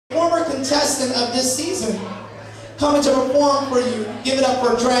former contestant of this season, coming to perform for you. Give it up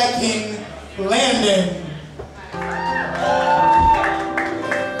for drag king Landon.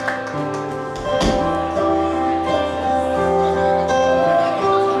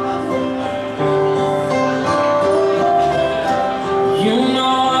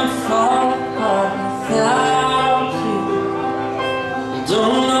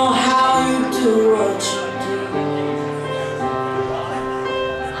 Don't know how you do what you do,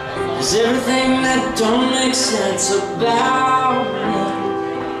 'cause everything that don't make sense about me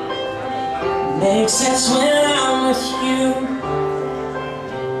makes sense when I'm with you.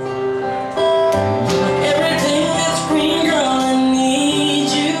 Everything that's green, girl, I need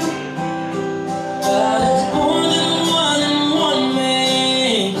you, but it's more than one and one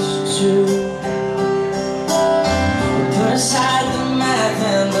makes two. Put aside the math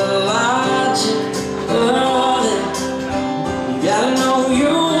and the logic of it. You gotta know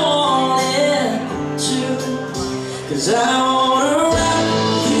you want it too, 'cause I wanna wrap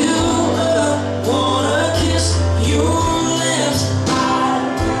you up, wanna kiss your lips, I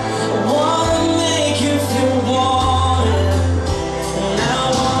wanna make you feel wanted, and I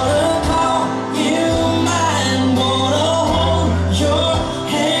wanna call you mine, wanna hold your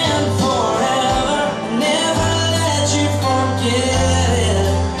hand forever, never let you forget it.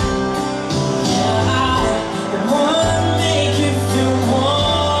 Yeah, I wanna make you feel wanted.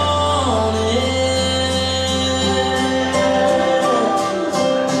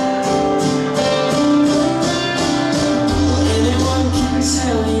 Anyone can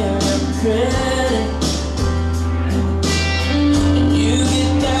tell you're pretty, and you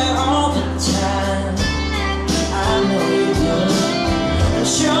get that all the time. I know you do. But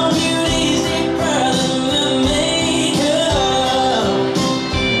your beauty's deeper than the makeup,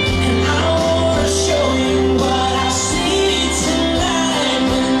 and I wanna show you what I see tonight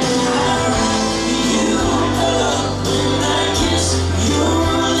when I wrap you up, when I kiss your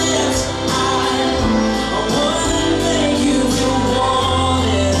lips. I wanna make you feel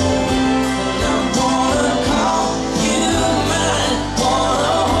wanted, and I wanna call you mine,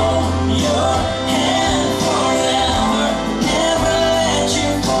 wanna hold your hand forever, never let you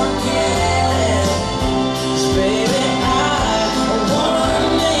forget it. 'Cause baby, I wanna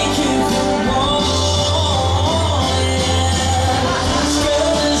make you feel wanted. As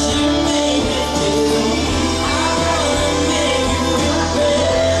good as you make me feel, I wanna make you feel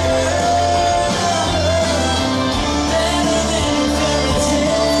better than fairy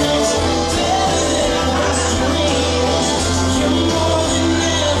tales, better than my dreams. You're more than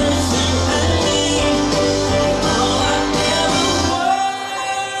everything I need, all I ever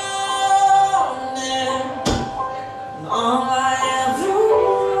wanted, all I ever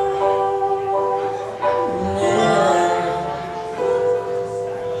wanted.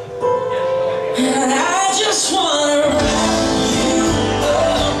 And I just wanna wrap you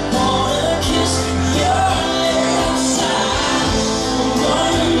up, wanna kiss your lips, I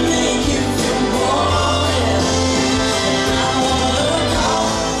wanna make you feel wanted, and I wanna call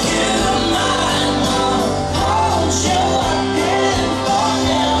you mine, wanna hold your hand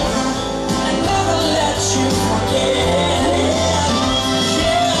forever, and never let you forget it.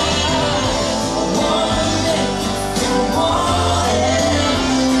 Yeah, I wanna make you feel wanted.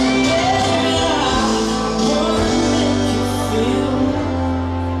 Yeah, I wanna make you feel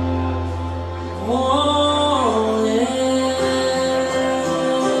wanted.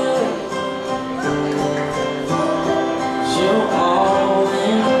 You're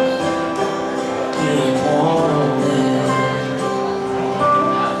always being wanted.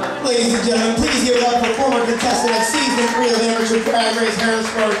 Ladies and gentlemen, please give it up for former contestant of season 3 of Amateur Drag Race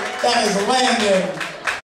Harrisburg. That is Landon.